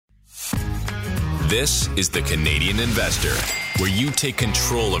This is The Canadian Investor, where you take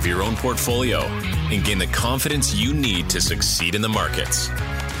control of your own portfolio and gain the confidence you need to succeed in the markets.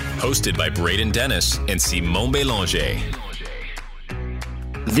 Hosted by Braden Dennis and Simon Bélanger.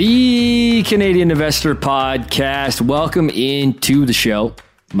 The Canadian Investor Podcast. Welcome into the show.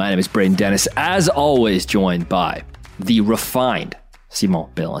 My name is Braden Dennis, as always joined by the refined Simon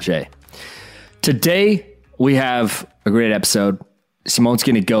Bélanger. Today, we have a great episode. Simon's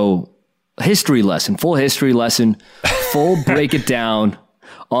going to go full history lesson, full break it down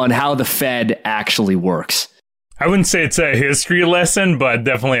on how the Fed actually works. I wouldn't say it's a history lesson, but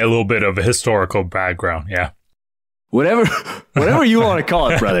definitely a little bit of a historical background, yeah. Whatever you want to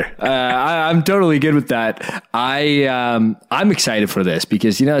call it, brother. I'm totally good with that. I'm excited for this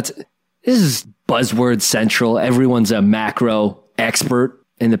because, this is buzzword central. Everyone's a macro expert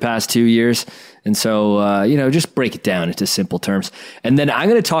in the past 2 years. And so, just break it down into simple terms. And then I'm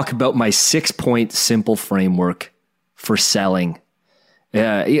going to talk about my 6-point simple framework for selling.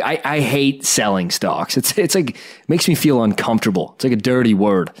 I hate selling stocks. It's like, it makes me feel uncomfortable. It's like a dirty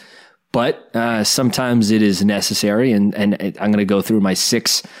word. But sometimes it is necessary, and I'm going to go through my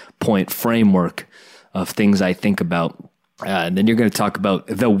 6-point framework of things I think about. And then you're going to talk about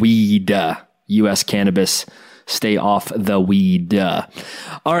the weed, U.S. cannabis. Stay off the weed. All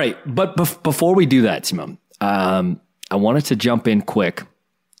right, but before we do that, Simon, I wanted to jump in quick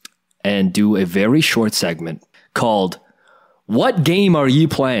and do a very short segment called "What Game Are You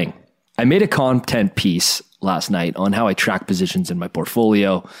Playing?" I made a content piece last night on how I track positions in my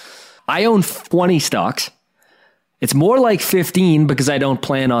portfolio. I own 20 stocks. It's more like 15 because I don't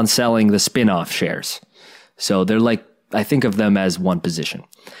plan on selling the spin-off shares. So they're like, I think of them as one position.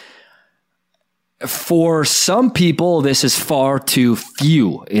 For some people, this is far too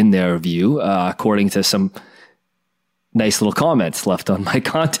few in their view, according to some nice little comments left on my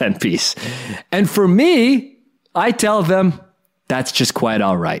content piece. And for me, I tell them that's just quite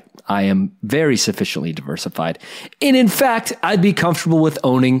all right. I am very sufficiently diversified. And in fact, I'd be comfortable with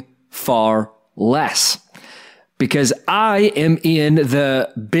owning far less because I am in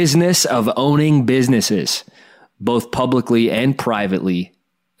the business of owning businesses, both publicly and privately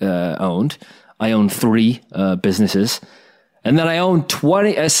owned. I own 3 businesses, and then I own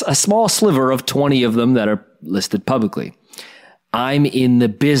 20, a small sliver of 20 of them that are listed publicly. I'm in the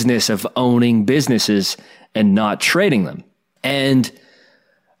business of owning businesses and not trading them. And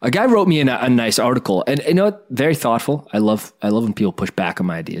a guy wrote me a nice article, and very thoughtful. I love when people push back on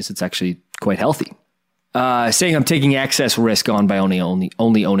my ideas. It's actually quite healthy. Saying I'm taking excess risk on by only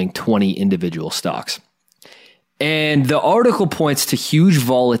owning 20 individual stocks. And the article points to huge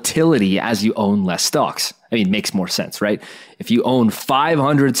volatility as you own less stocks. I mean, it makes more sense, right? If you own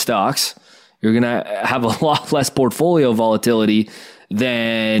 500 stocks, you're going to have a lot less portfolio volatility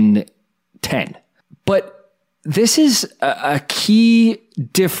than 10. But this is a key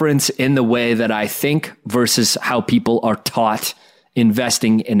difference in the way that I think versus how people are taught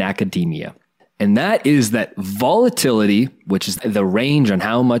investing in academia. And that is that volatility, which is the range on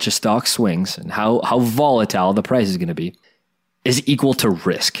how much a stock swings and how volatile the price is going to be, is equal to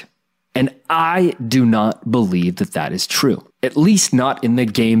risk. And I do not believe that is true, at least not in the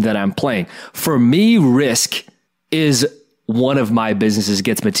game that I'm playing. For me, risk is one of my businesses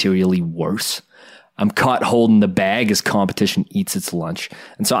gets materially worse. I'm caught holding the bag as competition eats its lunch.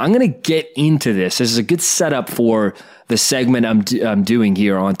 And so I'm going to get into this. This is a good setup for the segment I'm doing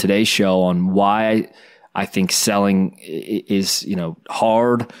here on today's show on why I think selling is,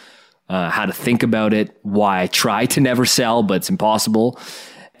 hard, how to think about it, why I try to never sell, but it's impossible,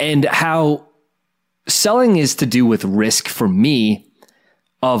 and how selling is to do with risk for me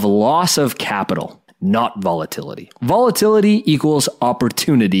of loss of capital, not volatility. Volatility equals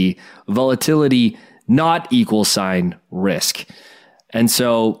opportunity. Volatility not equal sign risk. And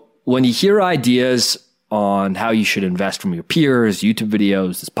so when you hear ideas on how you should invest from your peers, YouTube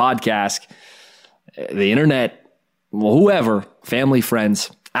videos, this podcast, the internet, whoever, family, friends,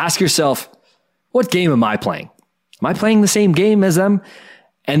 ask yourself, what game am I playing? Am I playing the same game as them?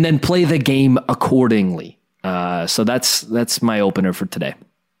 And then play the game accordingly. So that's my opener for today.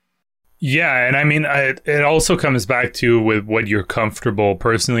 Yeah, and I mean, it also comes back to with what you're comfortable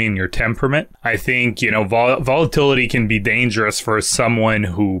personally in your temperament. I think, volatility can be dangerous for someone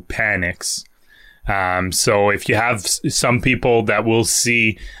who panics. So if you have some people that will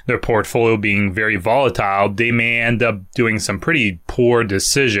see their portfolio being very volatile, they may end up doing some pretty poor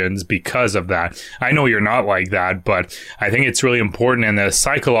decisions because of that. I know you're not like that, but I think it's really important. And the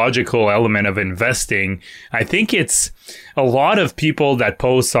psychological element of investing, I think it's a lot of people that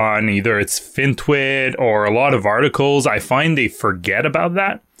post on either it's FinTwit or a lot of articles, I find they forget about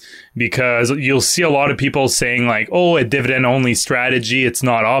that. Because you'll see a lot of people saying like, oh, a dividend only strategy, it's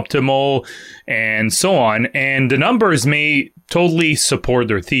not optimal and so on. And the numbers may totally support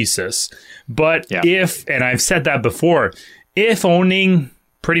their thesis. But if, and I've said that before, if owning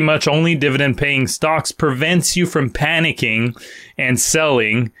pretty much only dividend paying stocks prevents you from panicking and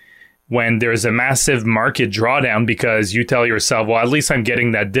selling when there's a massive market drawdown because you tell yourself, well, at least I'm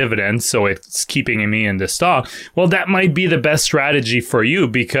getting that dividend, so it's keeping me in the stock. Well, that might be the best strategy for you,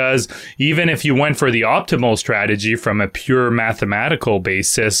 because even if you went for the optimal strategy from a pure mathematical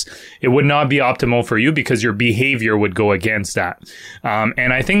basis, it would not be optimal for you because your behavior would go against that.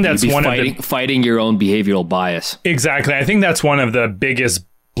 And I think that's fighting your own behavioral bias. Exactly. I think that's one of the biggest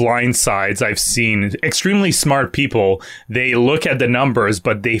blind sides I've seen. Extremely smart people, they look at the numbers,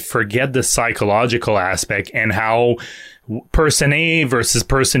 but they forget the psychological aspect and how person A versus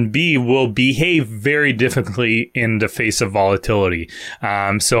person B will behave very differently in the face of volatility.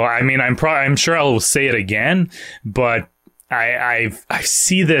 So, I mean, I'm sure I will say it again, but I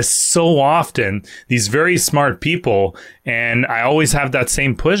see this so often, these very smart people, and I always have that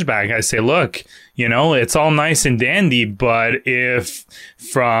same pushback. I say, look, you know, it's all nice and dandy, but if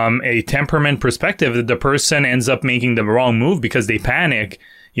from a temperament perspective, the person ends up making the wrong move because they panic,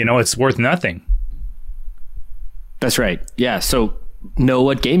 you know, it's worth nothing. That's right. Yeah. So know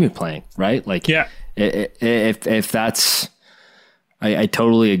what game you're playing, right? Like, yeah. If that's, I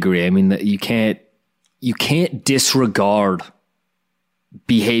totally agree. I mean, you can't disregard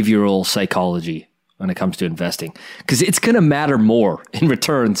behavioral psychology when it comes to investing, because it's going to matter more in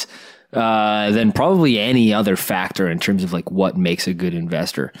returns than probably any other factor in terms of like what makes a good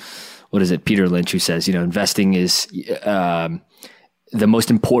investor. What is it? Peter Lynch, who says, you know, investing is the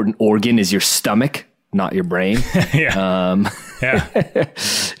most important organ is your stomach, not your brain. Yeah.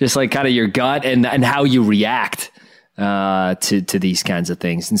 Just like kind of your gut and how you react to these kinds of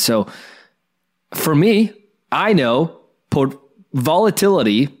things. And so for me, I know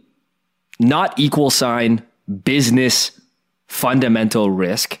volatility, not equal sign business fundamental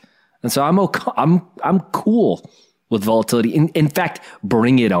risk. And so I'm cool with volatility. In fact,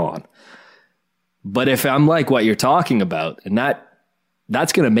 bring it on. But if I'm like what you're talking about, and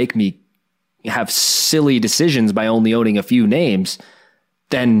that's going to make me have silly decisions by only owning a few names,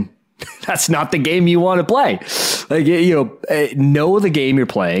 then that's not the game you want to play. Like, you know the game you're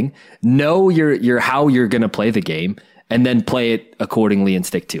playing, know your how you're going to play the game, and then play it accordingly and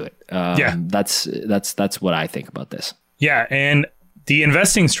stick to it. That's what I think about this. Yeah, and the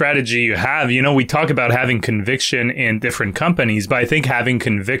investing strategy you have, you know, we talk about having conviction in different companies, but I think having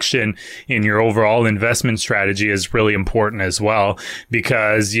conviction in your overall investment strategy is really important as well,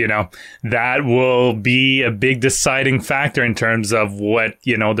 because, you know, that will be a big deciding factor in terms of what,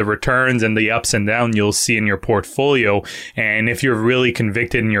 you know, the returns and the ups and downs you'll see in your portfolio. And if you're really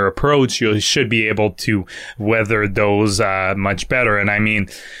convicted in your approach, you should be able to weather those much better. And I mean,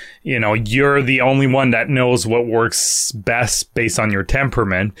 you know, you're the only one that knows what works best based on your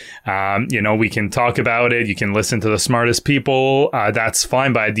temperament. You know, we can talk about it. You can listen to the smartest people. That's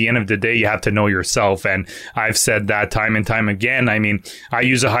fine. But at the end of the day, you have to know yourself. And I've said that time and time again. I mean, I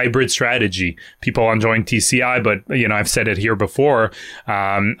use a hybrid strategy. People enjoying TCI, but, you know, I've said it here before.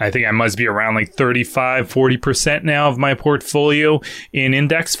 I think I must be around like 35-40% now of my portfolio in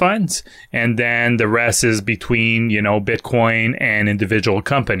index funds. And then the rest is between, you know, Bitcoin and individual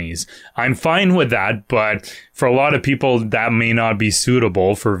companies. I'm fine with that, but for a lot of people, that may not be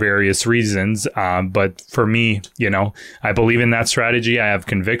suitable for various reasons. But for me, you know, I believe in that strategy. I have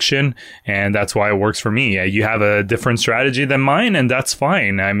conviction, and that's why it works for me. You have a different strategy than mine, and that's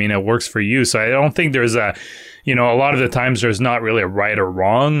fine. I mean, it works for you. So I don't think there's a lot of the times there's not really a right or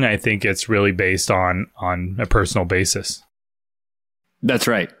wrong. I think it's really based on a personal basis. That's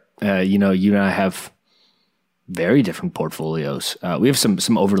right. You know, you and I have very different portfolios. We have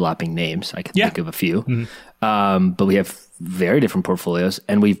some overlapping names. I can think of a few. Mm-hmm. But we have very different portfolios,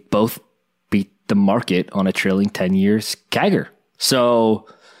 and we've both beat the market on a trailing 10 years CAGR. So,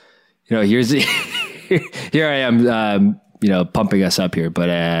 you know, here I am, you know, pumping us up here, but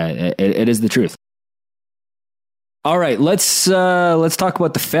it is the truth. All right, let's talk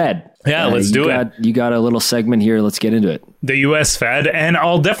about the Fed. Yeah, let's do it. You got a little segment here. Let's get into it. The U.S. Fed, and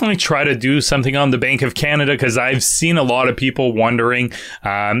I'll definitely try to do something on the Bank of Canada because I've seen a lot of people wondering,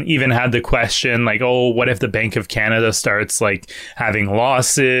 even had the question like, oh, what if the Bank of Canada starts like having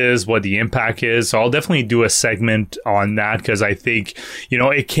losses, what the impact is. So I'll definitely do a segment on that because I think,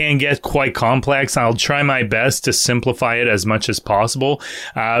 it can get quite complex. I'll try my best to simplify it as much as possible.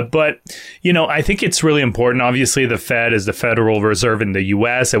 But I think it's really important. Obviously, the Fed is the Federal Reserve in the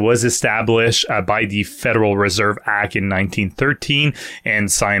U.S. It was established by the Federal Reserve Act in 1913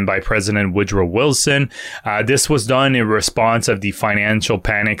 and signed by President Woodrow Wilson. This was done in response of the financial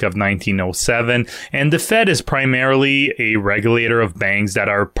panic of 1907. And the Fed is primarily a regulator of banks that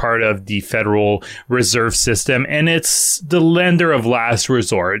are part of the Federal Reserve System, and it's the lender of last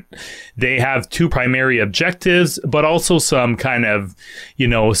resort. They have two primary objectives, but also some kind of,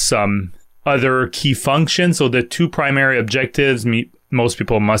 some other key functions. So the two primary objectives most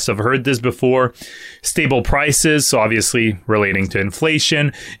people must have heard this before. Stable prices, so obviously relating to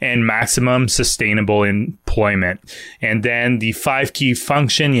inflation, and maximum sustainable employment. And then the 5 key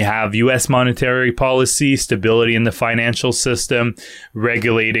function, you have U.S. monetary policy, stability in the financial system,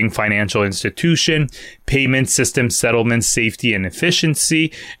 regulating financial institution, payment system settlement, safety and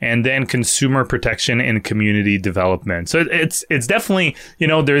efficiency, and then consumer protection and community development. So it's definitely,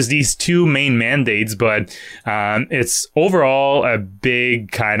 there's these two main mandates, but it's overall a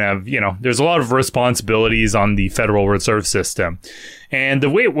big kind of, there's a lot of responsibilities on the Federal Reserve System. And the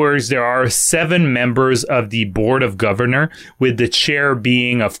way it works, there are 7 members of the Board of Governors, with the chair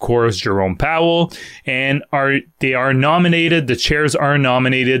being, of course, Jerome Powell, and the chairs are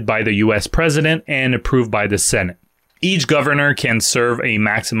nominated by the U.S. President and approved by the Senate. Each governor can serve a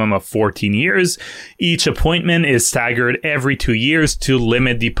maximum of 14 years. Each appointment is staggered every 2 years to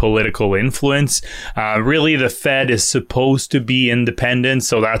limit the political influence. Really, the Fed is supposed to be independent.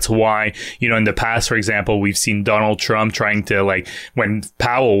 So that's why, in the past, for example, we've seen Donald Trump trying to, when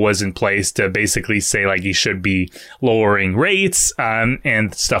Powell was in place, to basically say, he should be lowering rates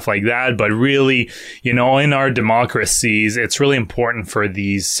and stuff like that. But really, in our democracies, it's really important for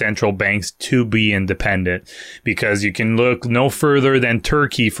these central banks to be independent, because you can look no further than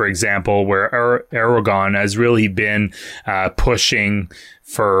Turkey, for example, where Erdogan has really been pushing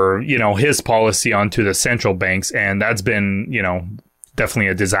for, his policy onto the central banks. And that's been, definitely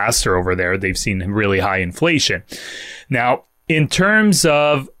a disaster over there. They've seen really high inflation. Now, in terms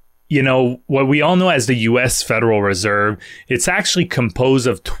of what we all know as the U.S. Federal Reserve, it's actually composed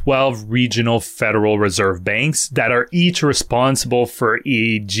of 12 regional Federal Reserve banks that are each responsible for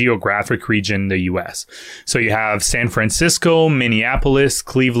a geographic region in the U.S. So you have San Francisco, Minneapolis,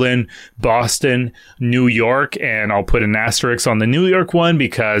 Cleveland, Boston, New York, and I'll put an asterisk on the New York one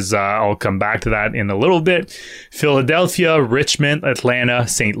because I'll come back to that in a little bit, Philadelphia, Richmond, Atlanta,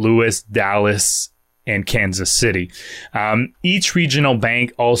 St. Louis, Dallas, and Kansas City. Each regional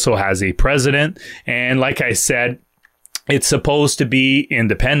bank also has a president. And like I said, it's supposed to be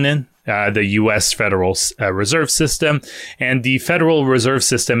independent. The U.S. Federal Reserve System. And the Federal Reserve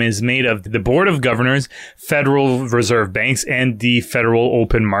System is made of the Board of Governors, Federal Reserve Banks, and the Federal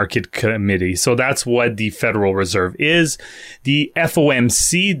Open Market Committee. So that's what the Federal Reserve is. The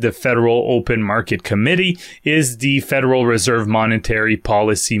FOMC, the Federal Open Market Committee, is the Federal Reserve monetary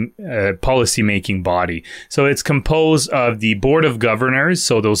policy-making body. So it's composed of the Board of Governors,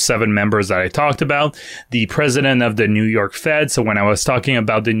 so those 7 members that I talked about, the president of the New York Fed. So when I was talking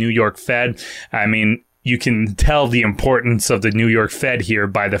about the New York Fed, you can tell the importance of the New York Fed here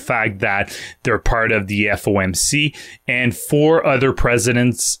by the fact that they're part of the FOMC, and 4 other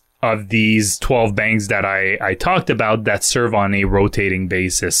presidents of these 12 banks that I talked about that serve on a rotating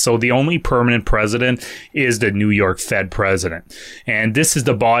basis. So the only permanent president is the New York Fed president. And this is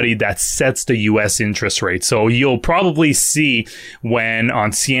the body that sets the U.S. interest rate. So you'll probably see when on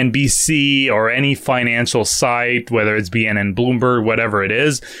CNBC or any financial site, whether it's BNN, Bloomberg, whatever it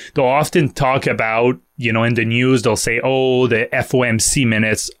is, they'll often talk about, in the news, they'll say, oh, the FOMC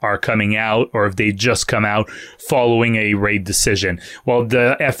minutes are coming out, or if they just come out following a rate decision. Well,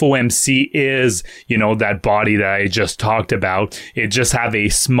 the FOMC is, that body that I just talked about. It just have a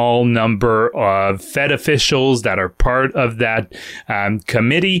small number of Fed officials that are part of that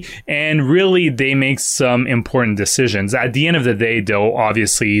committee, and really they make some important decisions. At the end of the day, though,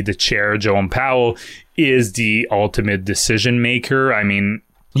 obviously the chair, Jerome Powell, is the ultimate decision maker.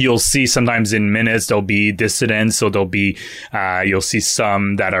 You'll see sometimes in minutes, there'll be dissidents. So there'll be, you'll see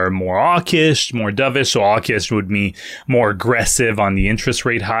some that are more hawkish, more dovish. So hawkish would be more aggressive on the interest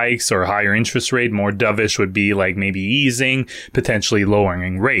rate hikes or higher interest rate. More dovish would be like maybe easing, potentially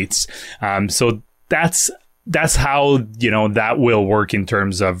lowering rates. So that's that's how, that will work in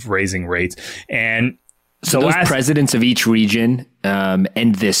terms of raising rates. And so those presidents of each region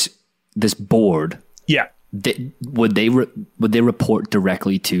and this board, yeah, would they report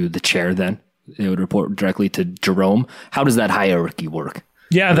directly to the chair then? They would report directly to Jerome. How does that hierarchy work?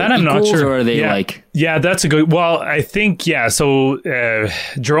 Yeah, that I'm not sure. Or are they like... Yeah, that's a good... Well, I think, so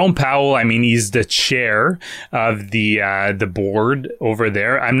Jerome Powell, he's the chair of the board over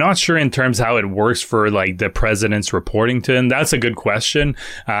there. I'm not sure in terms how it works for like the president's reporting to him. That's a good question.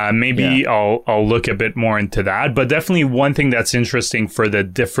 Maybe I'll look a bit more into that. But definitely one thing that's interesting for the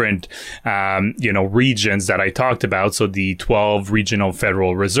different, regions that I talked about, so the 12 regional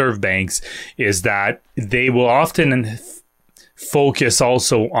Federal Reserve banks, is that they will often focus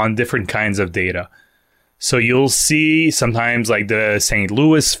also on different kinds of data. So you'll see sometimes like the St.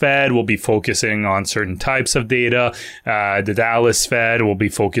 Louis Fed will be focusing on certain types of data. The Dallas Fed will be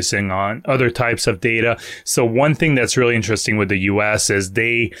focusing on other types of data. So one thing that's really interesting with the US is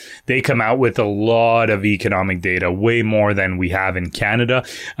they come out with a lot of economic data, way more than we have in Canada.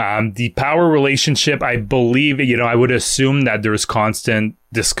 The power relationship, I believe, I would assume that there's constant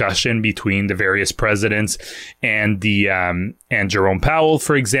discussion between the various presidents and the and Jerome Powell,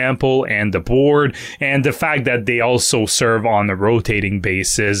 for example, and the board, and the fact that they also serve on a rotating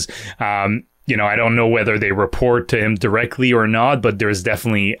basis. I don't know whether they report to him directly or not, but there's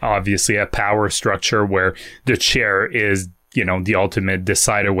definitely obviously a power structure where the chair is the ultimate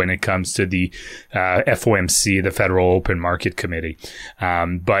decider when it comes to the FOMC, the Federal Open Market Committee.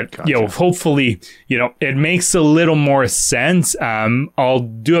 But, Gotcha. Hopefully, it makes a little more sense. I'll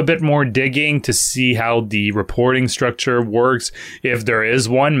do a bit more digging to see how the reporting structure works. If there is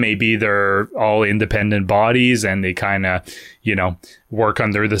one, maybe they're all independent bodies and they kind of, work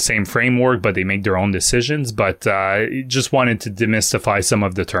under the same framework, but they make their own decisions. But just wanted to demystify some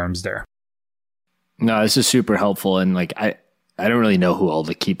of the terms there. No, this is super helpful. And like, I don't really know who all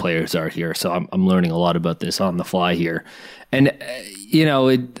the key players are here. So I'm learning a lot about this on the fly here. And, you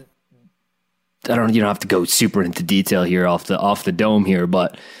don't have to go super into detail here off the dome here,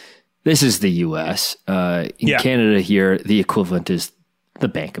 but this is the US. In Canada here, the equivalent is the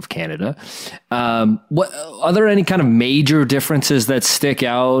Bank of Canada. What are there any kind of major differences that stick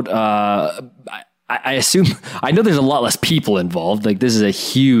out? I assume, I know there's a lot less people involved. Like this is a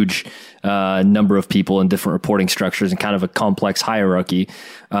huge number of people in different reporting structures and kind of a complex hierarchy.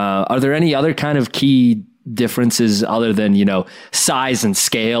 Are there any other kind of key differences other than, size and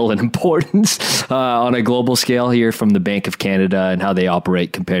scale and importance on a global scale here from the Bank of Canada and how they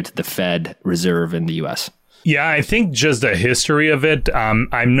operate compared to the Fed Reserve in the US? Yeah, I think just the history of it.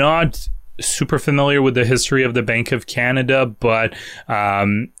 I'm not super familiar with the history of the Bank of Canada, but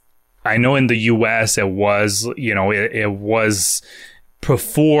I know in the US it was, it was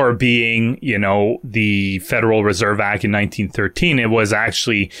before being, the Federal Reserve Act in 1913. It was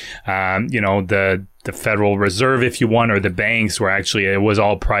actually, the Federal Reserve, if you want, or the banks were actually, it was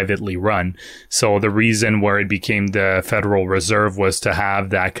all privately run. So the reason where it became the Federal Reserve was to have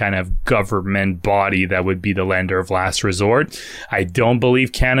that kind of government body that would be the lender of last resort. I don't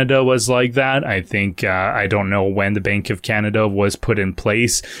believe Canada was like that. I think, I don't know when the Bank of Canada was put in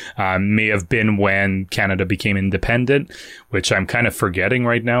place. May have been when Canada became independent, which I'm kind of forgetting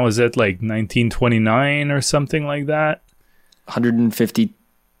right now. Is it like 1929 or something like that? 152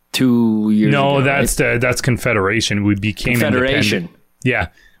 years no, ago, that's right? that's Confederation. We became Confederation. Independent. Yeah,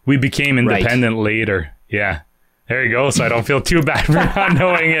 we became independent later. Yeah, there you go. So I don't feel too bad for not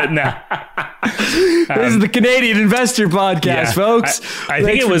knowing it now. This is the Canadian Investor Podcast, folks. I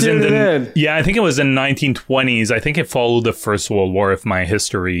think it was in the I think it was in 1920s. I think it followed the First World War, if my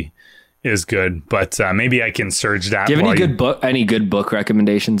history is good, but maybe I can search that. Do you have any good book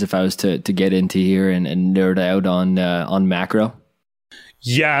recommendations if I was to get into here and nerd out on macro?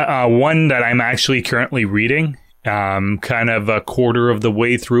 Yeah, one that I'm actually currently reading, kind of a quarter of the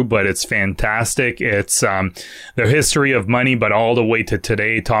way through, but it's fantastic. It's the history of money, but all the way to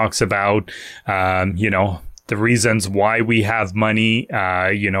today. Talks about, the reasons why we have money,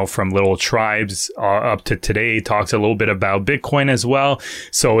 from little tribes up to today. Talks a little bit about Bitcoin as well.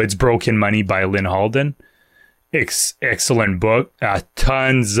 So it's Broken Money by Lynn Halden. Excellent book.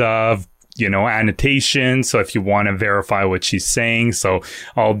 Tons of annotations. So if you want to verify what she's saying, so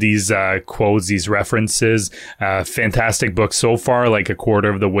all these quotes, these references, fantastic book so far, like a quarter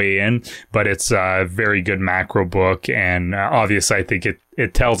of the way in, but it's a very good macro book. And obviously I think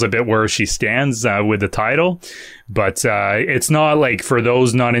it tells a bit where she stands with the title, but it's not like, for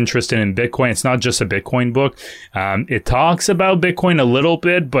those not interested in Bitcoin, it's not just a Bitcoin book. It talks about Bitcoin a little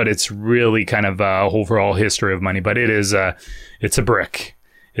bit, but it's really kind of a overall history of money, but it's a brick.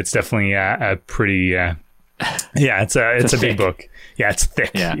 It's definitely a pretty Yeah, it's a big book. Yeah, it's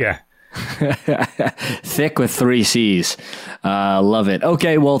thick. Yeah. Thick with 3 C's. Love it.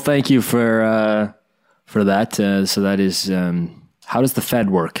 Okay, well, thank you for that. So that is How Does the Fed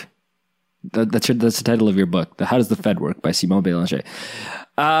Work? That's the title of your book. How Does the Fed Work by Simon Bélanger.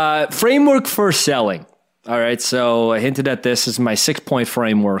 Framework for selling. All right, so I hinted at this. This is my 6-point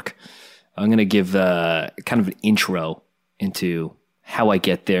framework. I'm going to give kind of an intro into how I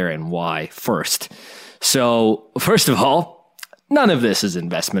get there and why first. So first of all, none of this is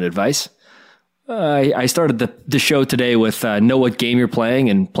investment advice. I started the show today with know what game you're playing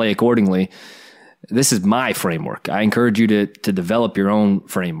and play accordingly. This is my framework. I encourage you to develop your own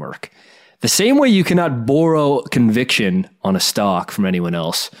framework. The same way you cannot borrow conviction on a stock from anyone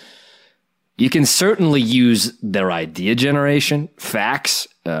else, you can certainly use their idea generation, facts,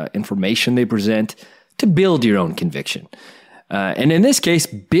 information they present to build your own conviction. And in this case,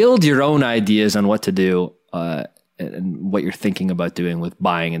 build your own ideas on what to do and what you're thinking about doing with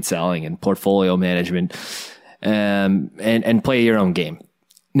buying and selling and portfolio management, and play your own game.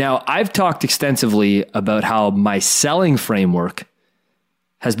 Now, I've talked extensively about how my selling framework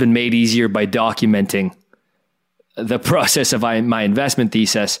has been made easier by documenting the process of my investment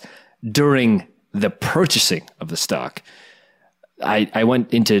thesis during the purchasing of the stock. I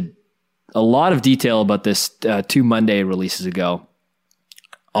went into a lot of detail about this 2 Monday releases ago.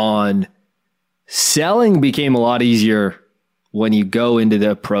 On selling became a lot easier when you go into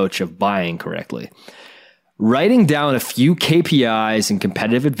the approach of buying correctly. Writing down a few KPIs and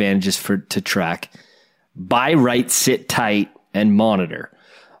competitive advantages to track, buy right, sit tight, and monitor.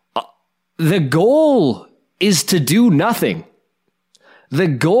 The goal is to do nothing. The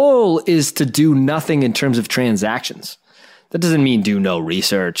goal is to do nothing in terms of transactions. That doesn't mean do no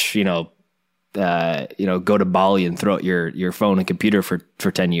research, go to Bali and throw out your phone and computer for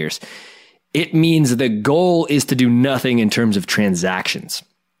 10 years. It means the goal is to do nothing in terms of transactions.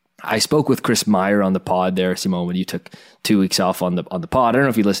 I spoke with Chris Meyer on the pod there, Simon, when you took 2 weeks off on the pod. I don't know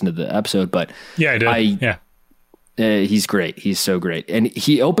if you listened to the episode, but yeah, I did. He's great. He's so great. And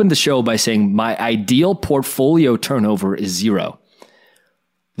he opened the show by saying, my ideal portfolio turnover is 0.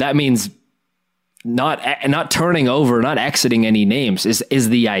 That means not turning over, not exiting any names is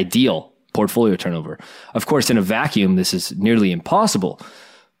the ideal portfolio turnover. Of course, in a vacuum, this is nearly impossible,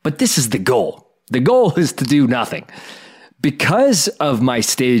 but this is the goal. The goal is to do nothing. Because of my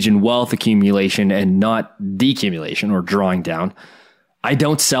stage in wealth accumulation and not decumulation or drawing down, I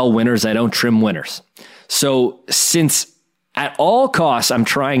don't sell winners. I don't trim winners. So since at all costs, I'm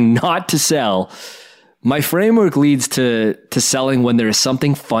trying not to sell, my framework leads to selling when there is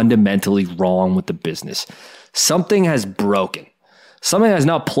something fundamentally wrong with the business. Something has broken. Something has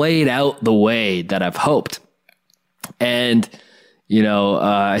not played out the way that I've hoped. And,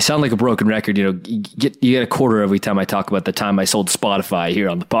 I sound like a broken record. You get a quarter every time I talk about the time I sold Spotify here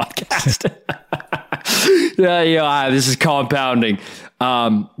on the podcast. This is compounding.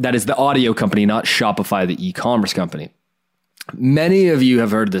 That is the audio company, not Shopify, the e-commerce company. Many of you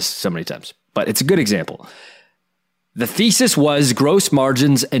have heard this so many times, but it's a good example. The thesis was gross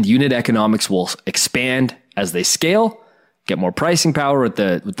margins and unit economics will expand as they scale, get more pricing power with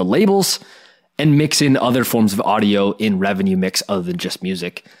the labels, and mix in other forms of audio in revenue mix other than just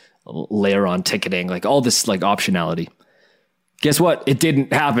music, layer on ticketing, like all this like optionality. Guess what? It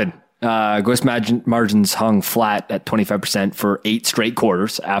didn't happen. Gross margins hung flat at 25% for 8 straight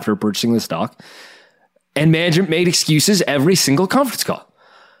quarters after purchasing the stock. And management made excuses every single conference call.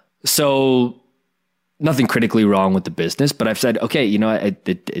 So nothing critically wrong with the business, but I've said, okay,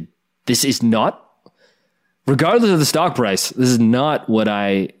 this is not, regardless of the stock price, this is not what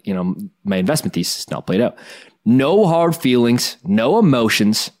my investment thesis is not played out. No hard feelings, no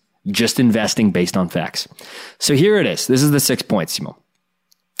emotions, just investing based on facts. So here it is. This is the 6 points, Simon.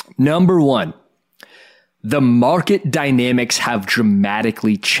 Number 1, the market dynamics have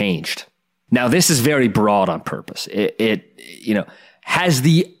dramatically changed. Now, this is very broad on purpose. It has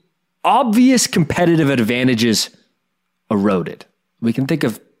the obvious competitive advantages eroded. We can think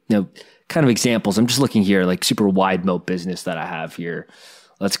of, kind of examples. I'm just looking here, like super wide moat business that I have here.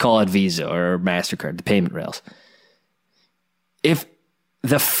 Let's call it Visa or MasterCard, the payment rails. If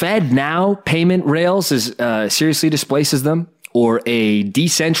the Fed now payment rails is seriously displaces them, or a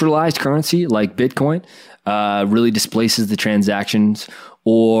decentralized currency like Bitcoin really displaces the transactions,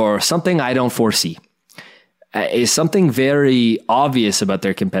 or something I don't foresee, is something very obvious about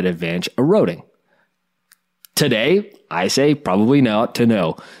their competitive advantage eroding. Today, I say probably not to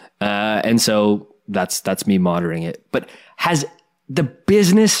know. And so that's me monitoring it. But has the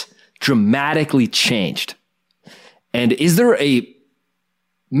business dramatically changed? And is there a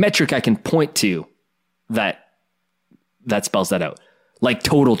metric I can point to that spells that out. Like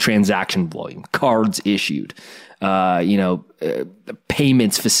total transaction volume, cards issued,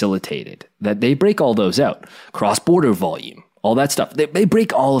 payments facilitated. That they break all those out. Cross-border volume, all that stuff. They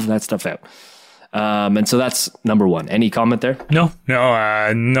break all of that stuff out. And so that's number one. Any comment there? No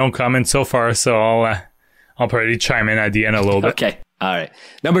comment so far. So I'll probably chime in at the end a little bit. Okay. All right.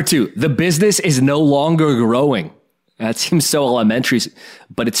 Number two, the business is no longer growing. That seems so elementary,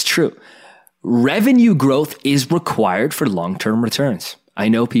 but it's true. Revenue growth is required for long-term returns. I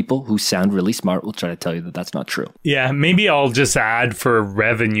know people who sound really smart will try to tell you that that's not true. Yeah, maybe I'll just add for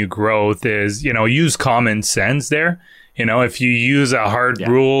revenue growth is, use common sense there. If you use a hard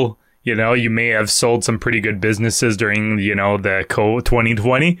rule, you may have sold some pretty good businesses during, the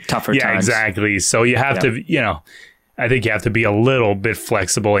 2020. Tougher times. Yeah, exactly. So you have to, I think you have to be a little bit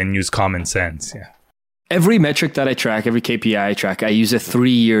flexible and use common sense. Yeah. Every metric that I track, every KPI I track, I use a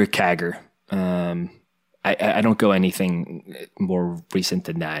 3-year CAGR. I don't go anything more recent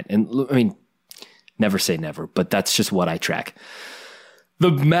than that. And I mean, never say never, but that's just what I track.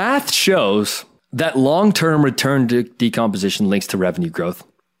 The math shows that long-term return to decomposition links to revenue growth.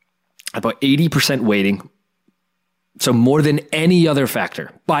 About 80% weighting. So more than any other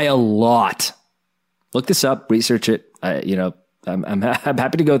factor by a lot. Look this up, research it. I'm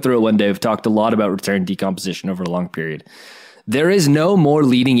happy to go through it one day. I've talked a lot about return decomposition over a long period. There is no more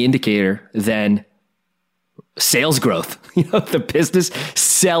leading indicator than sales growth. The business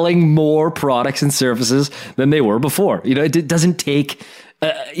selling more products and services than they were before. It doesn't take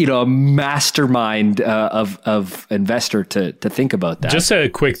a mastermind of investor to think about that. Just a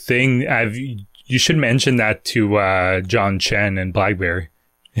quick thing. You should mention that to John Chen and BlackBerry.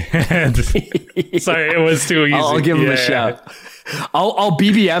 Sorry, it was too easy. I'll give him a shout. I'll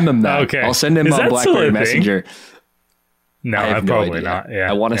BBM him that. Okay. I'll send him on BlackBerry Messenger. No, probably not. Yeah.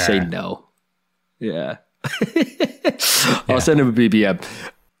 I want to say no. Yeah. I'll send him a BBM.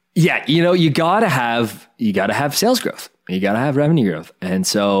 Yeah, you gotta have sales growth. You gotta have revenue growth. And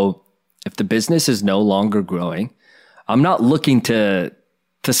so if the business is no longer growing, I'm not looking to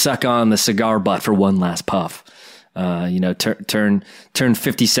suck on the cigar butt for one last puff. Turn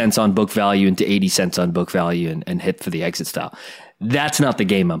 50 cents on book value into 80 cents on book value and hit for the exit style. That's not the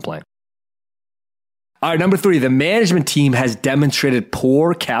game I'm playing. All right, number 3, the management team has demonstrated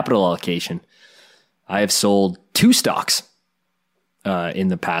poor capital allocation. I have sold 2 stocks in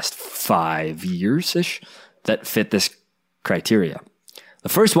the past 5 years-ish that fit this criteria. The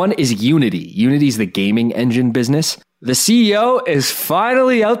first one is Unity. Unity is the gaming engine business. The CEO is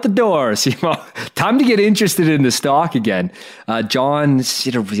finally out the door. Time to get interested in the stock again. John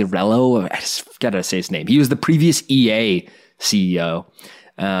Cirello, I just gotta say his name. He was the previous EA CEO.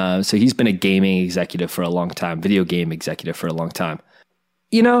 So he's been a gaming executive for a long time, video game executive for a long time.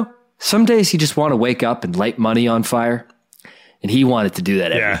 Some days you just want to wake up and light money on fire. And he wanted to do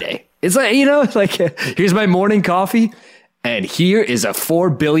that every day. It's like, here's my morning coffee. And here is a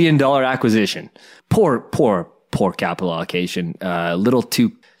 $4 billion acquisition. Poor capital allocation. A little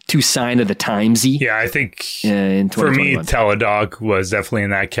too sign of the timesy. Yeah, I think for me, Teladoc was definitely in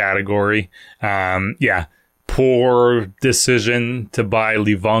that category. Poor decision to buy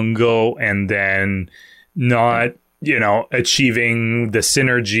Livongo and then not, achieving the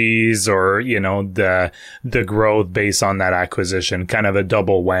synergies or, the growth based on that acquisition. Kind of a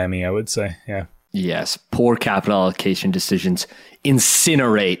double whammy, I would say. Yeah. Yes. Poor capital allocation decisions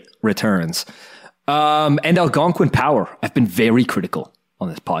incinerate returns. And Algonquin Power. I've been very critical on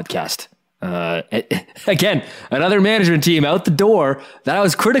this podcast. Again, another management team out the door that I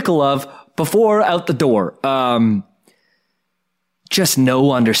was critical of before out the door. Just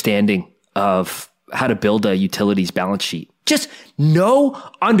no understanding of how to build a utilities balance sheet. Just no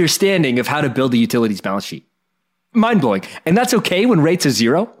understanding of how to build a utilities balance sheet. Mind-blowing. And that's okay when rates are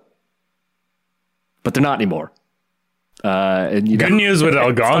 0, but they're not anymore. Good news with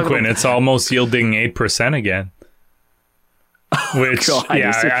Algonquin, it's almost yielding 8% again. Which,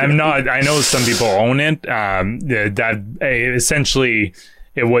 I'm not. I know some people own it. That essentially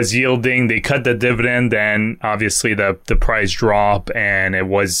it was yielding. They cut the dividend, then obviously the price drop, and it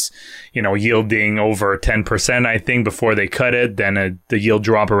was yielding over 10%. I think before they cut it, then the yield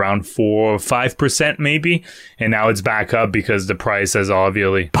drop around 4 or 5% maybe, and now it's back up because the price has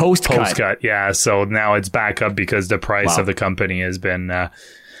obviously post cut. Yeah, so now it's back up because the price of the company has been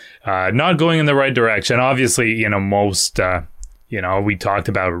not going in the right direction. Obviously, most. We talked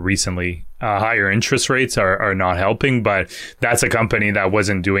about recently, higher interest rates are not helping, but that's a company that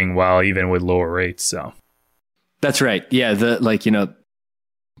wasn't doing well even with lower rates. So that's right. Yeah.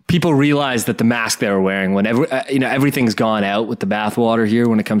 people realize that the mask they were wearing, whenever everything's gone out with the bathwater here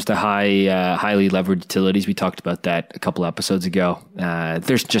when it comes to highly levered utilities. We talked about that a couple episodes ago.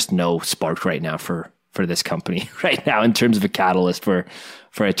 There's just no spark right now for this company right now in terms of a catalyst for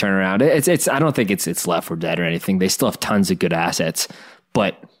a turnaround. It's I don't think it's left or dead or anything. They still have tons of good assets,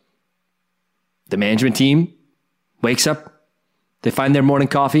 but the management team wakes up, they find their morning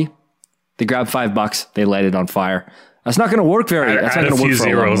coffee, they grab $5, they light it on fire. That's not going to work very. That's not going to work for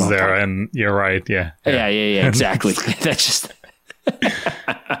a long, long there, time. and you're right. Yeah, exactly. That's just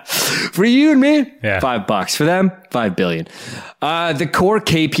for you and me. Yeah. $5 for them. $5 billion. The core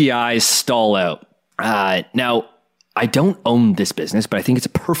KPIs stall out. Now, I don't own this business, but I think it's a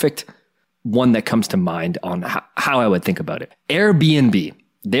perfect one that comes to mind on how I would think about it. Airbnb,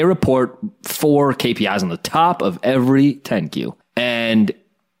 they report 4 KPIs on the top of every 10Q. And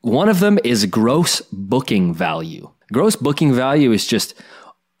one of them is gross booking value. Gross booking value is just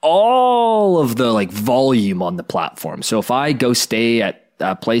all of the volume on the platform. So if I go stay at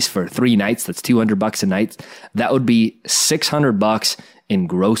a place for 3 nights, that's $200 a night. That would be $600 in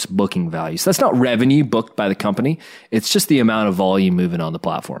gross booking value. So that's not revenue booked by the company. It's just the amount of volume moving on the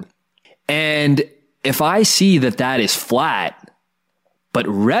platform. And if I see that is flat, but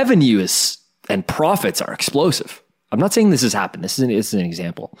revenue and profits are explosive. I'm not saying this has happened. This is an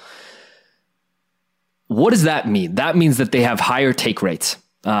example. What does that mean? That means that they have higher take rates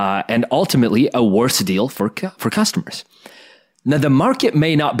and ultimately a worse deal for customers. Now, the market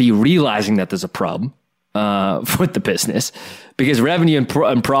may not be realizing that there's a problem with the business because revenue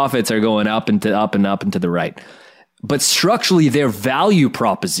and profits are going up and up and to the right. But structurally, their value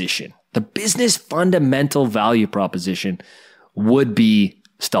proposition, the business fundamental value proposition, would be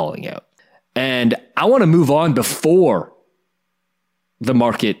stalling out. And I want to move on before the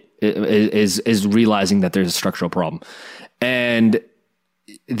market is realizing that there's a structural problem. And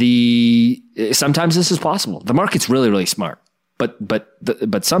sometimes this is possible. The market's really, really smart.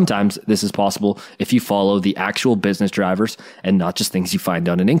 But sometimes this is possible if you follow the actual business drivers and not just things you find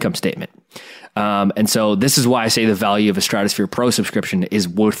on an income statement. And so this is why I say the value of a Stratosphere Pro subscription is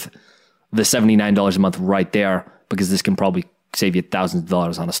worth the $79 a month right there, because this can probably save you thousands of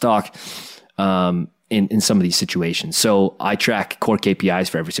dollars on a stock in some of these situations. So I track core KPIs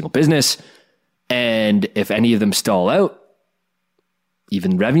for every single business. And if any of them stall out,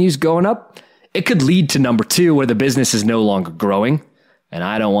 even revenue's going up, it could lead to number 2 where the business is no longer growing. And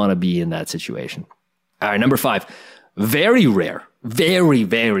I don't want to be in that situation. All right, number 5, very rare, very,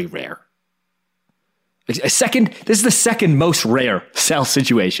 very rare. This is the second most rare sell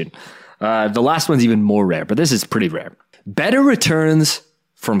situation. The last one's even more rare, but this is pretty rare. Better returns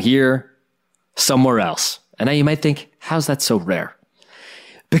from here somewhere else. And now you might think, how's that so rare?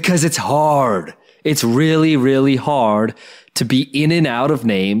 Because it's hard. It's really, really hard to be in and out of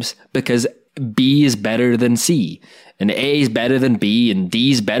names because B is better than C, and A is better than B, and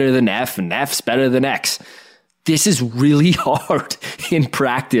D is better than F, and F's better than X. This is really hard in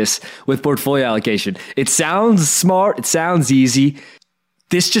practice with portfolio allocation. It sounds smart. It sounds easy.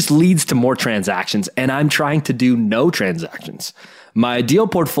 This just leads to more transactions, and I'm trying to do no transactions. My ideal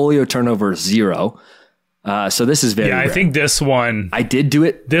portfolio turnover is 0. So this is very rare. I think this one... I did do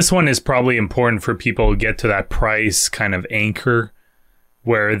it. This one is probably important for people who get to that price kind of anchor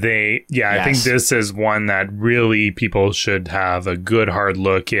where they... Yeah, yes. I think this is one that really people should have a good hard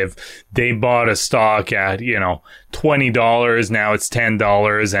look. If they bought a stock at, $20, now it's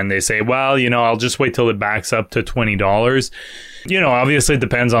 $10, and they say, well, I'll just wait till it backs up to $20. Obviously it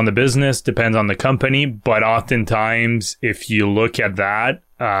depends on the business, depends on the company, but oftentimes if you look at that,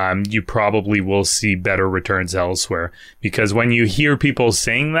 you probably will see better returns elsewhere. Because when you hear people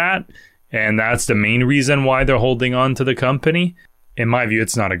saying that, and that's the main reason why they're holding on to the company, in my view,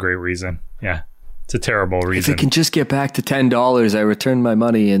 it's not a great reason. Yeah, it's a terrible reason. If it can just get back to $10, I return my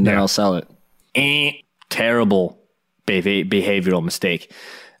money and then I'll sell it. Terrible behavioral mistake.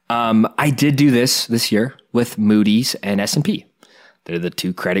 I did do this year with Moody's and S&P. They're the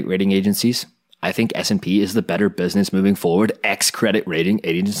 2 credit rating agencies. I think S&P is the better business moving forward, credit rating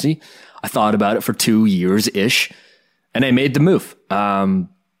agency. I thought about it for 2 years-ish, and I made the move. But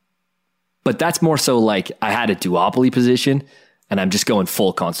that's more so like I had a duopoly position, and I'm just going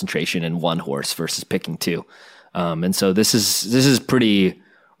full concentration in one horse versus picking 2. And so this is pretty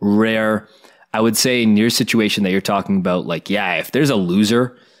rare. I would say in your situation that you're talking about, if there's a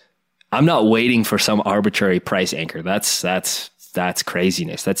loser, I'm not waiting for some arbitrary price anchor. That's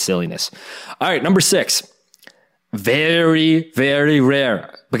craziness. That's silliness. All right, number 6. Very, very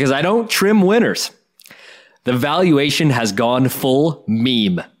rare because I don't trim winners. The valuation has gone full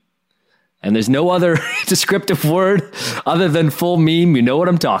meme. And there's no other descriptive word other than full meme, you know what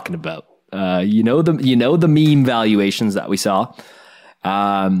I'm talking about. You know the meme valuations that we saw.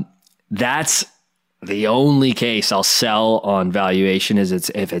 That's the only case I'll sell on valuation is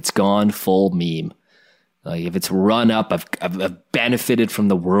if it's gone full meme. Like if it's run up, I've benefited from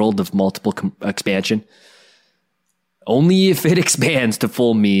the world of multiple expansion. Only if it expands to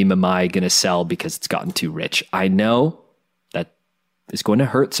full meme am I going to sell because it's gotten too rich. I know that is going to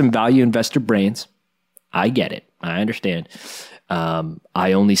hurt some value investor brains. I get it. I understand.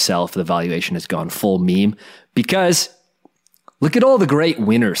 I only sell if the valuation has gone full meme because look at all the great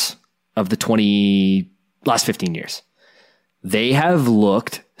winners of the last 15 years. They have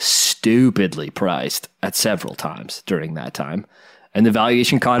looked stupidly priced at several times during that time. And the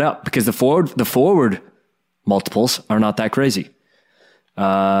valuation caught up because the forward multiples are not that crazy.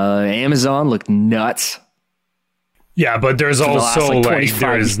 Amazon looked nuts. Yeah, but there's also there's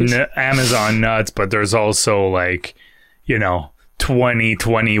Amazon nuts, but there's also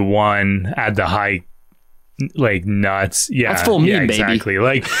 2021 at the height, nuts. Yeah, that's full meme, yeah, exactly.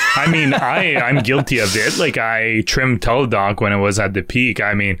 Baby. I'm guilty of it. I trimmed Teledoc when it was at the peak.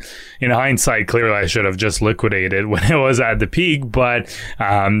 I mean, in hindsight, clearly I should have just liquidated when it was at the peak, but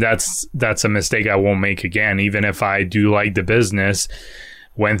that's a mistake I won't make again. Even if I do like the business,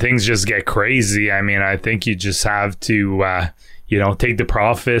 when things just get crazy, I mean, I think you just have to take the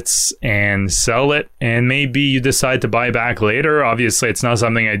profits and sell it, and maybe you decide to buy back later. Obviously, it's not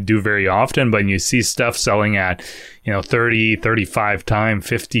something I do very often, but you see stuff selling at, 30, 35 times,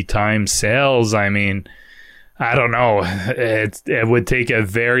 50 times sales. I mean, I don't know. It would take a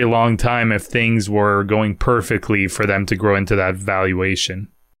very long time if things were going perfectly for them to grow into that valuation.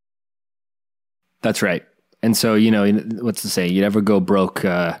 That's right. And so, what's to say? You never go broke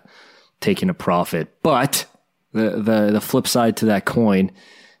taking a profit, but the flip side to that coin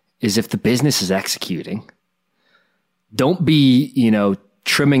is if the business is executing, don't be,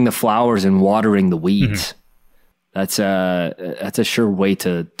 trimming the flowers and watering the weeds. Mm-hmm. That's a sure way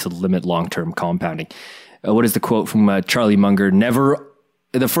to limit long-term compounding. What is the quote from Charlie Munger?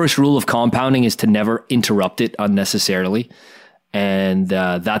 The first rule of compounding is to never interrupt it unnecessarily. And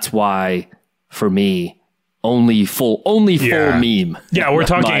that's why, for me, only full meme. Yeah, we're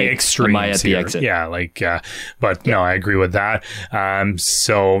talking extremes at the here. exit. Yeah, no, I agree with that.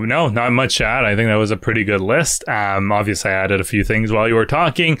 So no, not much to add. I think that was a pretty good list. Obviously I added a few things while you were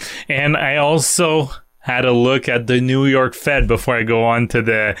talking, and I also had a look at the New York Fed before I go on to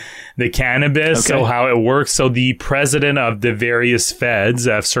the cannabis. Okay. So how it works. So the president of the various Feds,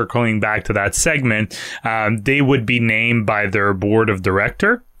 circling back to that segment, they would be named by their board of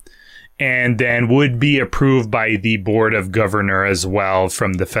director, and then would be approved by the Board of Governor as well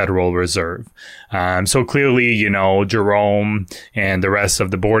from the Federal Reserve. So clearly, Jerome and the rest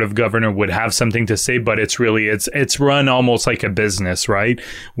of the Board of Governor would have something to say, but it's run almost like a business, right?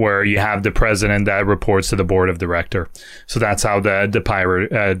 Where you have the president that reports to the Board of Director. So that's how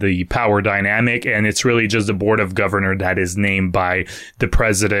the power dynamic, and it's really just the Board of Governor that is named by the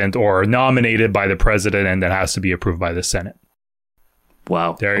president or nominated by the president, and that has to be approved by the Senate.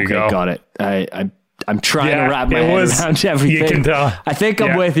 Wow. There you go. Got it. I'm trying to wrap my head around everything. You can tell. I think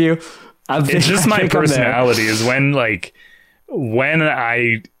I'm with you. It's just my personality is when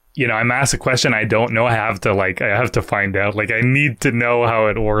I'm asked a question I don't know, I have to find out. I need to know how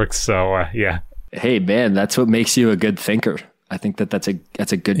it works. So, yeah. Hey, man, that's what makes you a good thinker. I think that's a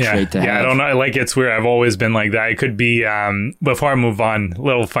good trait to have. Yeah, I don't know. It's weird. I've always been like that. It could be, before I move on, a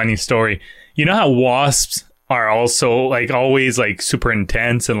little funny story. You know how wasps are also always super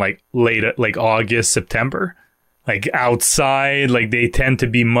intense and late August, September, outside, they tend to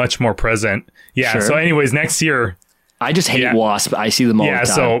be much more present. Yeah. Sure. So anyways, next year, I just hate wasps. I see them all the time.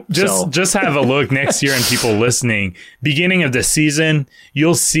 So just have a look next year, and people listening, beginning of the season,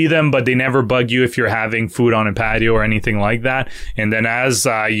 you'll see them, but they never bug you if you're having food on a patio or anything like that. And then as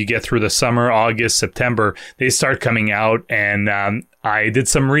you get through the summer, August, September, they start coming out, and I did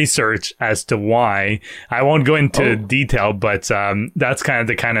some research as to why. I won't go into detail, but that's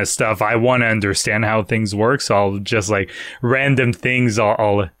the kind of stuff I want to understand how things work. So I'll just random things.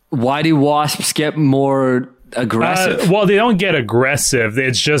 Why do wasps get more aggressive? Well, they don't get aggressive.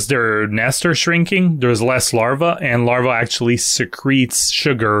 It's just their nests are shrinking. There's less larvae, and larvae actually secretes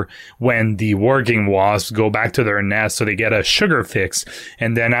sugar when the working wasps go back to their nest, so they get a sugar fix.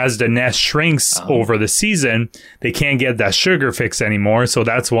 And then as the nest shrinks over the season, they can't get that sugar fix anymore. So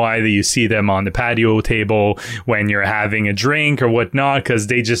that's why you see them on the patio table when you're having a drink or whatnot, because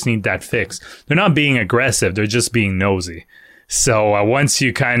they just need that fix. They're not being aggressive. They're just being nosy. So once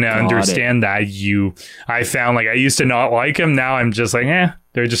you kind of understand that, I found I used to not like them. Now I'm just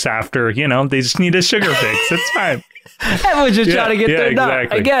They're just after, they just need a sugar fix. It's fine. Everyone's just trying to get their nut.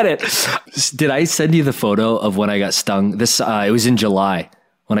 Exactly. I get it. Did I send you the photo of when I got stung? It was in July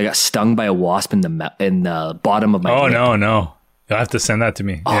when I got stung by a wasp in the bottom of my lip. No. You'll have to send that to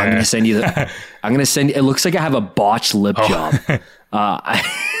me. Oh, yeah. I'm going to send you it looks like I have a botched lip job.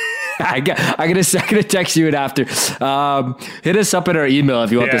 I'm gonna text you it after. Hit us up in our email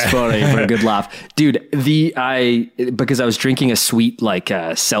if you want this photo for a good laugh, dude. Because I was drinking a sweet like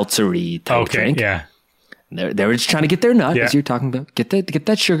seltzery type drink. Yeah, they were just trying to get their nut, as you're talking about. Get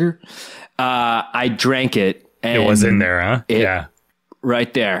that sugar. I drank it. And it was in there, huh?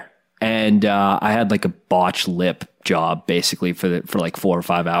 Right there. And I had like a botched lip job basically for like 4 or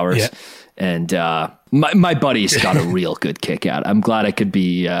 5 hours. Yeah. And my buddies got a real good kick out. I'm glad I could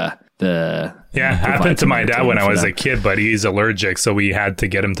be happened to my dad when I was a kid, but he's allergic, so we had to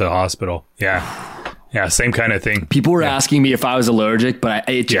get him to the hospital. Yeah, same kind of thing. People were asking me if I was allergic, but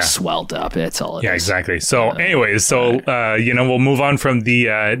it just swelled up. That's all it is. Yeah, exactly. So anyways, we'll move on from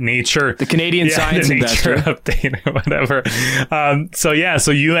the nature. The Canadian Science the nature update or whatever. So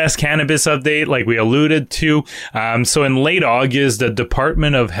U.S. cannabis update, like we alluded to. So in late August, the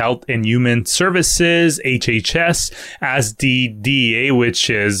Department of Health and Human Services, HHS, asked the DEA, which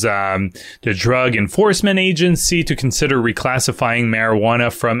is the Drug Enforcement Agency, to consider reclassifying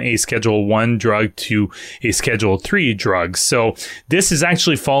marijuana from a Schedule 1 drug to a Schedule 3 drug. So this is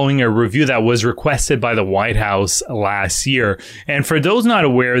actually following a review that was requested by the White House last year. And for those not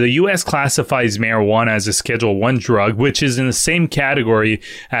aware, the U.S. classifies marijuana as a Schedule 1 drug, which is in the same category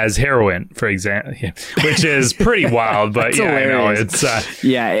as heroin, for example, which is pretty wild. But I know it's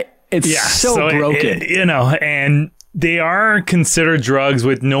so broken. And they are considered drugs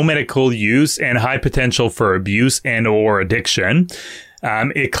with no medical use and high potential for abuse and or addiction.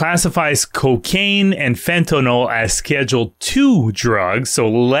 It classifies cocaine and fentanyl as Schedule 2 drugs, so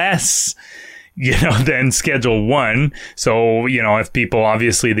less, than Schedule 1. So, if people,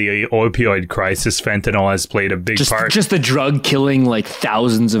 obviously the opioid crisis, fentanyl has played a big part. Just the drug killing like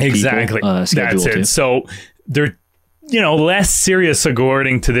thousands of people. Exactly. That's it. So they're less serious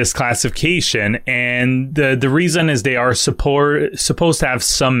according to this classification. And the reason is they are supposed to have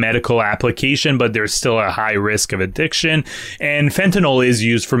some medical application, but there's still a high risk of addiction. And fentanyl is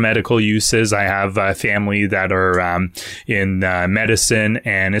used for medical uses. I have a family that are in medicine,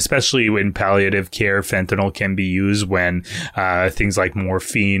 and especially in palliative care, fentanyl can be used when things like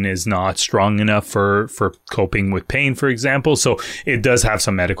morphine is not strong enough for coping with pain, for example. So it does have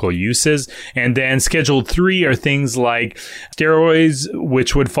some medical uses. And then Schedule 3 are things like steroids,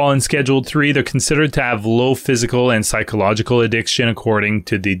 which would fall in Schedule 3. They're considered to have low physical and psychological addiction, according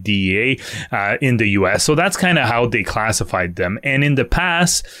to the DEA in the U.S. So that's kind of how they classified them. And in the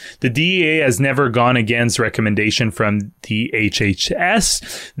past, the DEA has never gone against recommendation from the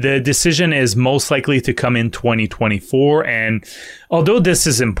HHS. The decision is most likely to come in 2024. And although this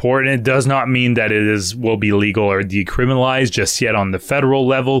is important, it does not mean that it will be legal or decriminalized just yet on the federal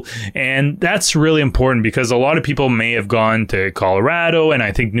level. And that's really important because a lot of people may have gone to Colorado, and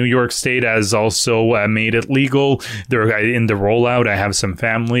I think New York State has also made it legal. They're in the rollout. I have some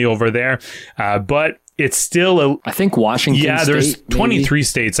family over there, but it's still I think Washington. Yeah, there's 23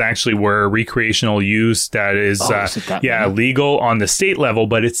 states actually where recreational use that is legal on the state level,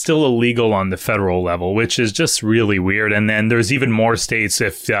 but it's still illegal on the federal level, which is just really weird. And then there's even more states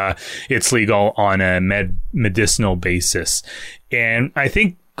if it's legal on a medicinal basis. And I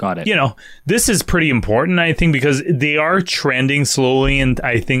think, got it. This is pretty important, I think, because they are trending slowly, and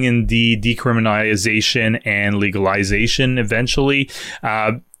I think in the decriminalization and legalization eventually.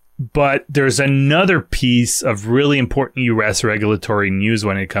 But there's another piece of really important U.S. regulatory news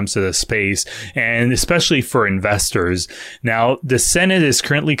when it comes to the space, and especially for investors. Now, the Senate is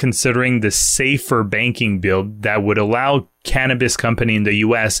currently considering the Safer Banking bill that would allow cannabis company in the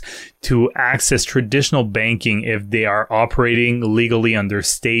U.S. to access traditional banking if they are operating legally under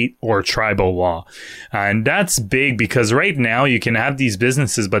state or tribal law. And that's big because right now you can have these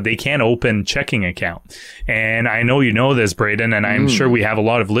businesses, but they can't open checking account. And I know you know this, Braden, and I'm sure we have a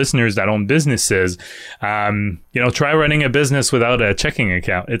lot of listeners that own businesses. Try running a business without a checking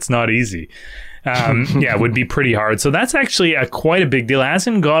account. It's not easy. It would be pretty hard. So that's actually quite a big deal. It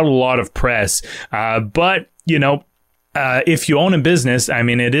hasn't got a lot of press, but if you own a business, I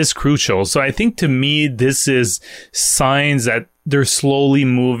mean, it is crucial. So I think to me, this is signs that they're slowly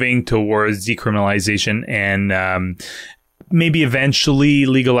moving towards decriminalization and maybe eventually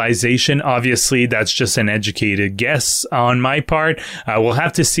legalization. Obviously, that's just an educated guess on my part. We'll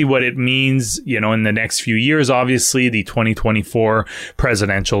have to see what it means, in the next few years. Obviously, the 2024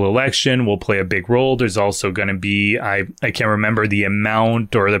 presidential election will play a big role. There's also going to be, I can't remember the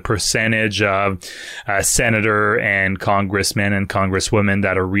amount or the percentage of senator and congressmen and congresswomen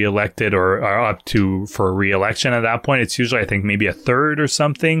that are reelected or are up for re-election at that point. It's usually, I think, maybe a third or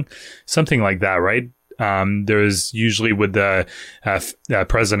something like that, right? There's usually with the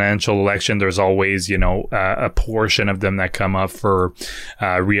presidential election, there's always, a portion of them that come up for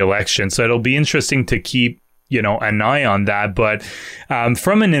re-election. So it'll be interesting to keep, an eye on that. But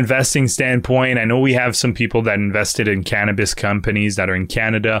from an investing standpoint, I know we have some people that invested in cannabis companies that are in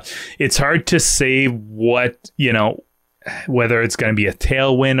Canada. It's hard to say what, whether it's going to be a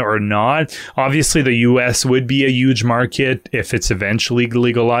tailwind or not. Obviously, the US would be a huge market if it's eventually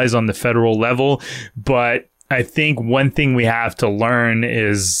legalized on the federal level. But I think one thing we have to learn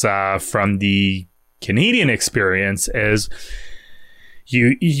is from the Canadian experience is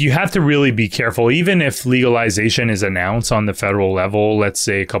you have to really be careful. Even if legalization is announced on the federal level, let's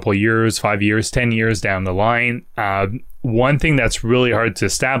say a couple of years, 5 years, 10 years down the line, one thing that's really hard to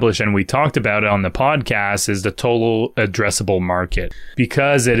establish, and we talked about it on the podcast, is the total addressable market.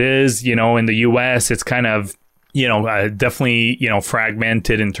 Because it is, in the US, it's kind of, definitely,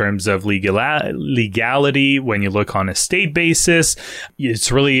 fragmented in terms of legality. When you look on a state basis,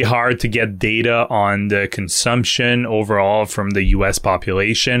 it's really hard to get data on the consumption overall from the US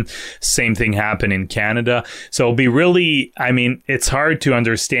population. Same thing happened in Canada. So it'll be really, it's hard to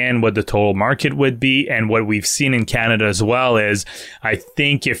understand what the total market would be. And what we've seen in Canada as well is, I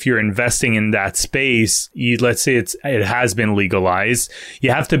think if you're investing in that space, let's say it has been legalized,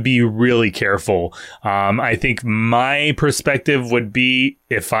 you have to be really careful. I think my perspective would be,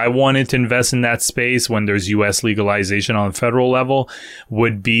 if I wanted to invest in that space when there's US legalization on a federal level,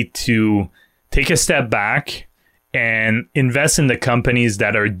 would be to take a step back and invest in the companies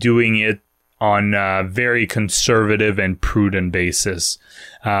that are doing it on a very conservative and prudent basis.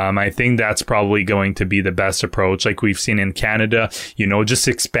 I think that's probably going to be the best approach. Like we've seen in Canada, just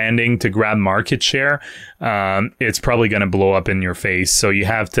expanding to grab market share, it's probably going to blow up in your face. So you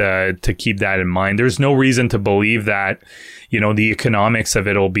have to keep that in mind. There's no reason to believe that, the economics of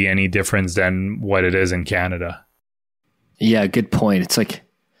it will be any different than what it is in Canada. Yeah, good point. It's like,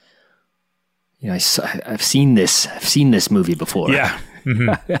 I've seen this movie before. Yeah.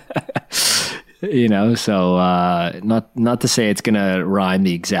 Mm-hmm. So not to say it's going to rhyme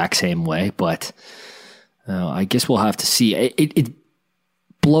the exact same way, but I guess we'll have to see. It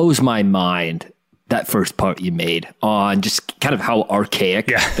blows my mind, that first part you made on just kind of how archaic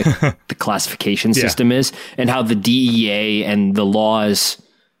the classification system is, and how the DEA and the laws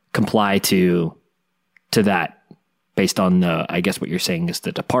comply to that based on I guess what you're saying is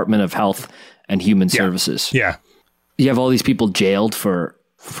the Department of Health and Human Services. Yeah. You have all these people jailed for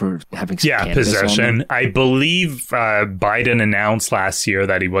having some cannabis possession. on them. I believe Biden announced last year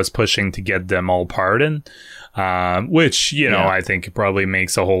that he was pushing to get them all pardoned, which, I think probably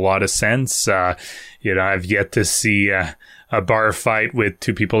makes a whole lot of sense. I've yet to see a bar fight with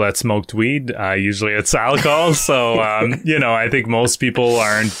two people that smoked weed. Usually it's alcohol. So, I think most people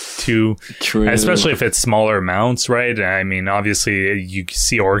aren't too, True. Especially if it's smaller amounts, right? I mean, obviously you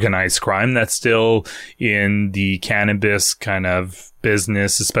see organized crime that's still in the cannabis kind of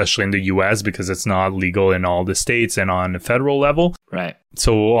business, especially in the US, because it's not legal in all the states and on the federal level. Right.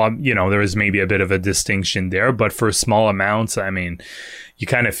 So, there is maybe a bit of a distinction there, but for small amounts, you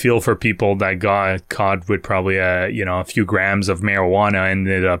kind of feel for people that got caught with probably a few grams of marijuana and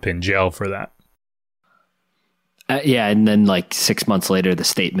ended up in jail for that. And then like 6 months later, the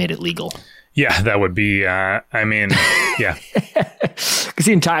state made it legal. Yeah, that would be, yeah. Because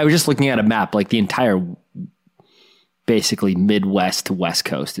I was just looking at a map, like the entire basically Midwest to West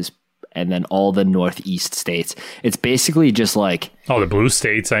Coast and then all the Northeast states. It's basically just like the blue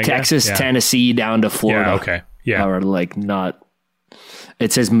states, I Texas, guess. Yeah. Tennessee, down to Florida. Yeah, okay. Yeah. Are like not,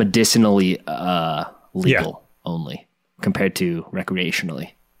 it says medicinally legal only compared to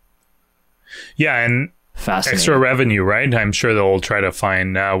recreationally. Yeah, and extra revenue, right? I'm sure they'll try to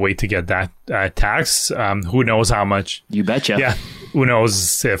find a way to get that tax. Who knows how much? You betcha. Yeah. Who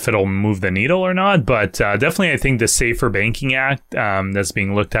knows if it'll move the needle or not, but definitely I think the Safer Banking Act that's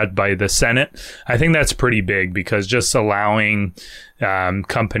being looked at by the Senate, I think that's pretty big, because just allowing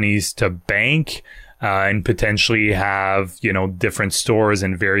companies to bank and potentially have, different stores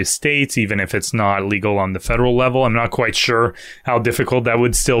in various states, even if it's not legal on the federal level. I'm not quite sure how difficult that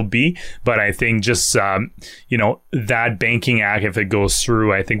would still be, but I think just, that banking act, if it goes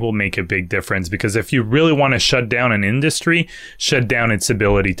through, I think will make a big difference, because if you really want to shut down an industry, shut down its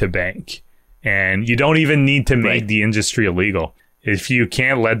ability to bank. And you don't even need to make the industry illegal. If you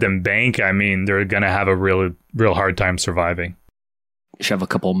can't let them bank, I mean, they're going to have a real hard time surviving. Shove a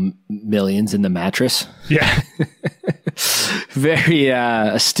couple millions in the mattress. Yeah. Very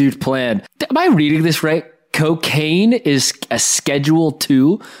astute plan. Am I reading this right? Cocaine is a Schedule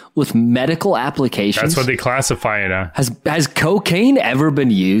 2 with medical applications. That's what they classify it as. Has cocaine ever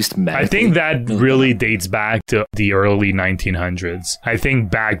been used medically? I think that really dates back to the early 1900s. I think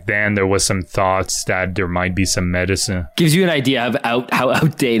back then there was some thoughts that there might be some medicine. Gives you an idea of how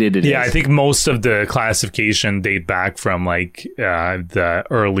outdated it is. Yeah, I think most of the classification date back from the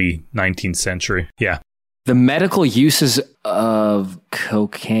early 19th century. Yeah. The medical uses of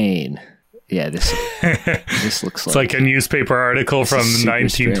cocaine. Yeah, this looks it's like a newspaper article from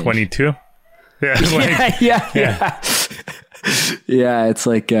 1922. Yeah, yeah. Yeah, it's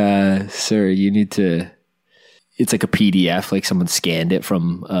like, sir, you need to. It's like a PDF, like someone scanned it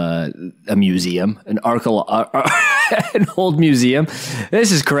from a museum, an old museum.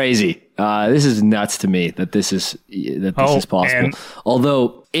 This is crazy. This is nuts to me that this is possible.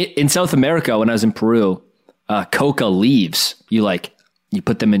 Although in South America, when I was in Peru, coca leaves, you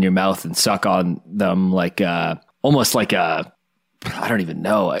put them in your mouth and suck on them almost like a, I don't even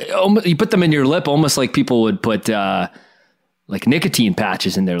know. You put them in your lip almost like people would put like nicotine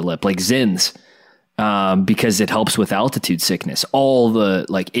patches in their lip, like Zins, because it helps with altitude sickness.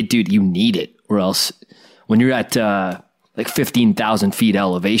 Dude, you need it, or else when you're at 15,000 feet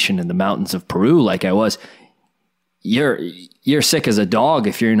elevation in the mountains of Peru, like I was, you're sick as a dog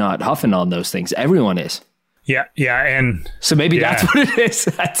if you're not huffing on those things. Everyone is. Yeah, and so maybe that's what it is.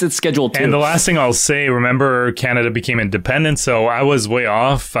 That's its Schedule 2. And the last thing I'll say, remember Canada became independent, so I was way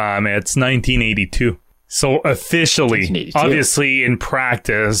off. It's 1982. So officially, obviously in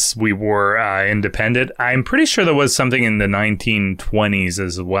practice, we were independent. I'm pretty sure there was something in the 1920s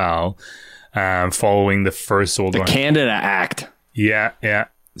as well, following the first World War. The Canada Act. Yeah.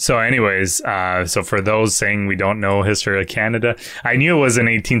 So anyways, so for those saying we don't know history of Canada, I knew it was in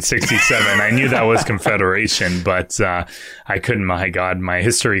 1867. I knew that was Confederation, but I couldn't. My God, my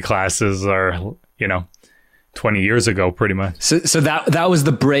history classes are, 20 years ago, pretty much. So that was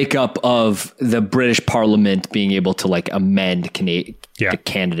the breakup of the British Parliament being able to amend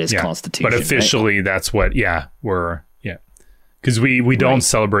Canada's constitution. But officially, that's what, we're. Because we don't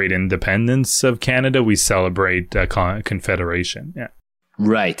celebrate independence of Canada. We celebrate Confederation. Yeah.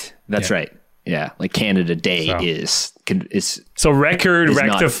 Right. That's right. Yeah. Like Canada Day is so record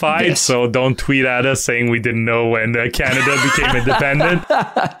rectified. So don't tweet at us saying we didn't know when Canada became independent.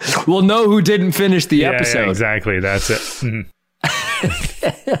 We'll know who didn't finish the episode. Yeah, exactly. That's it. Mm-hmm.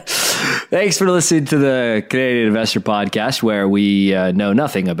 Thanks for listening to the Canadian Investor Podcast, where we know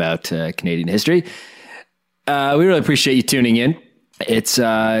nothing about Canadian history. We really appreciate you tuning in. It's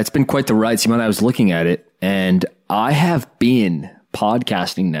been quite the ride, Simon. I was looking at it, and I have been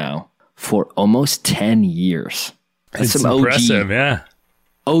podcasting now for almost 10 years. That's some impressive, OG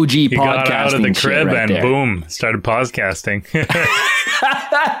podcasting. You got out of the crib and there. Boom, started podcasting.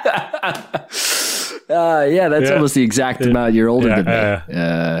 That's almost the exact amount you're older than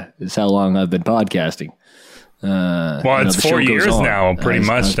me. Is how long I've been podcasting. It's 4 years now, pretty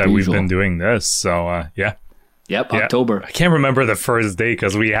much, that we've been doing this. So, Yep, October. I can't remember the first day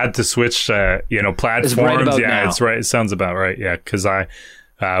because we had to switch, platforms. It's right. It sounds about right. Yeah, because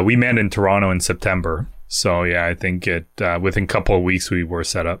we met in Toronto in September. So I think within a couple of weeks we were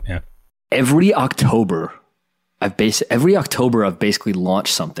set up. Yeah. Every October, I've basically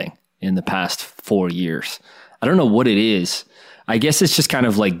launched something in the past 4 years. I don't know what it is. I guess it's just kind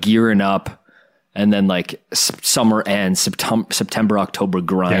of like gearing up. And then summer and September, October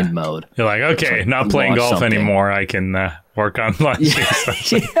grind mode. You're like, okay, not playing golf something anymore. I can work on launching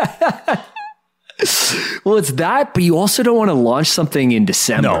something. Well, it's that, but you also don't want to launch something in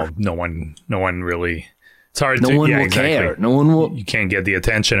December. No one really. It's hard. No one will care. No one will. You can't get the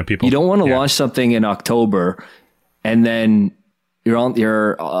attention of people. You don't want to launch something in October, and then you're on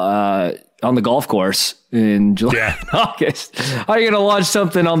the golf course in July and August. How are you going to launch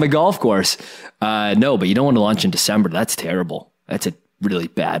something on the golf course? No, but you don't want to launch in December. That's terrible. That's a really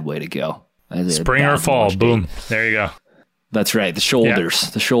bad way to go. Spring or fall. Boom. There you go. That's right. The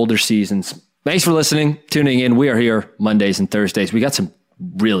shoulders, the shoulder seasons. Thanks for listening, tuning in. We are here Mondays and Thursdays. We got some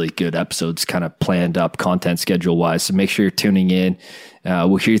really good episodes kind of planned up content schedule wise. So make sure you're tuning in.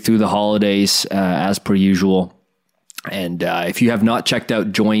 We'll hear you through the holidays as per usual. And if you have not checked out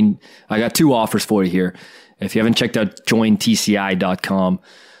I got 2 offers for you here. If you haven't checked out jointci.com,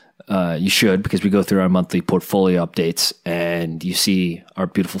 you should, because we go through our monthly portfolio updates and you see our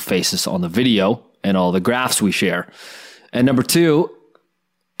beautiful faces on the video and all the graphs we share. And number 2,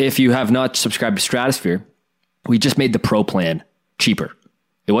 if you have not subscribed to Stratosphere, we just made the pro plan cheaper.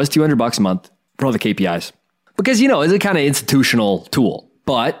 It was $200 a month for all the KPIs because, it's a kind of institutional tool,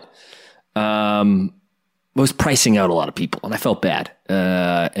 but was pricing out a lot of people and I felt bad.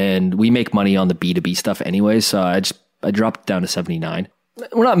 And we make money on the B2B stuff anyway. So I dropped it down to $79.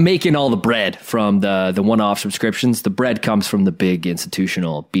 We're not making all the bread from the one-off subscriptions. The bread comes from the big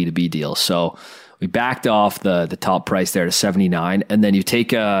institutional B2B deals. So we backed off the top price there to $79, and then you take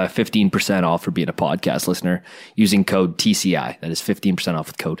 15% off for being a podcast listener using code TCI. That is 15% off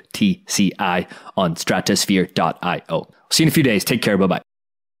with code TCI on stratosphere.io. See you in a few days. Take care. Bye-bye.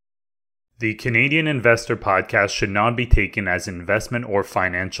 The Canadian Investor Podcast should not be taken as investment or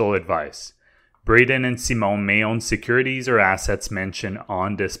financial advice. Braden and Simone may own securities or assets mentioned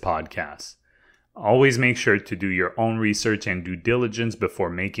on this podcast. Always make sure to do your own research and due diligence before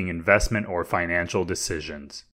making investment or financial decisions.